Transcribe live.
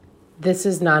This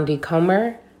is Nandi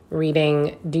Comer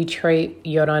reading Detroit,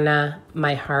 Llorona,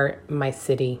 My Heart, My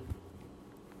City.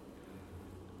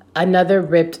 Another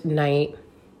ripped night,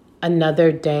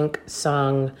 another dank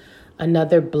song,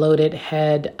 another bloated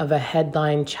head of a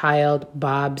headline child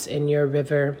bobs in your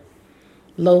river.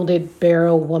 Loaded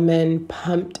barrel woman,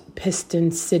 pumped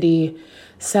piston city.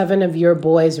 7 of your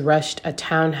boys rushed a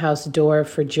townhouse door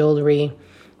for jewelry,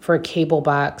 for a cable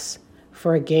box,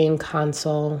 for a game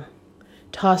console.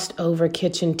 Tossed over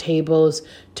kitchen tables,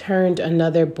 turned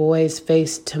another boy's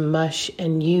face to mush,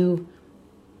 and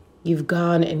you've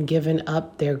gone and given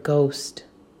up their ghost.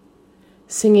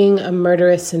 Singing a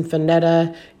murderous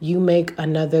sinfonetta, you make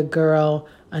another girl,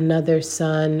 another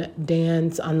son,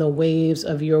 dance on the waves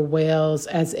of your wails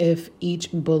as if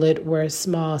each bullet were a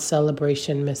small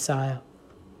celebration missile.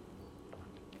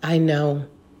 I know,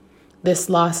 this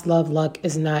lost love luck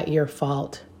is not your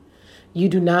fault. You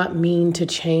do not mean to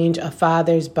change a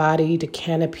father's body to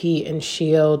canopy and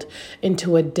shield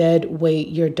into a dead weight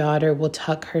your daughter will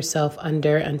tuck herself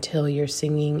under until your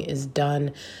singing is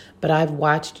done, but I've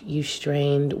watched you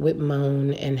strained with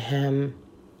moan and hem.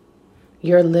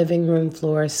 Your living room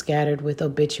floor scattered with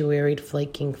obituaried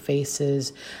flaking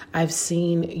faces. I've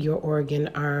seen your organ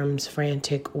arms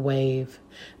frantic wave,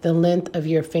 the length of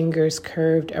your fingers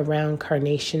curved around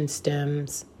carnation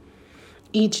stems.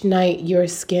 Each night your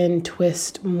skin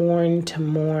twists morn to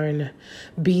morn,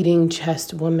 beating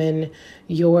chest woman,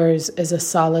 yours is a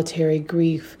solitary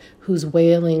grief whose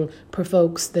wailing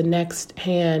provokes the next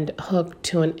hand hooked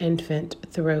to an infant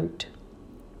throat.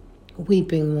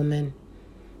 Weeping woman,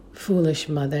 foolish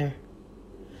mother,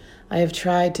 I have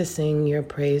tried to sing your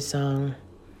praise song,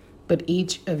 but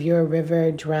each of your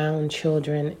river-drowned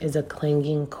children is a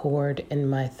clinging cord in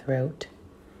my throat.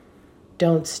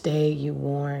 Don't stay, you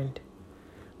warned.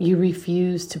 You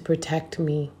refuse to protect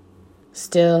me.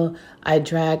 Still, I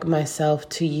drag myself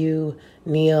to you,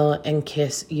 kneel and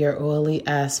kiss your oily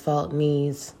asphalt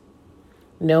knees.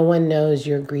 No one knows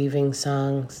your grieving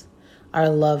songs, our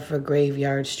love for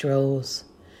graveyard strolls.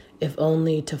 If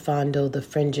only to fondle the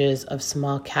fringes of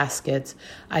small caskets,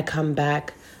 I come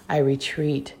back, I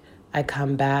retreat, I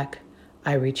come back,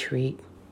 I retreat.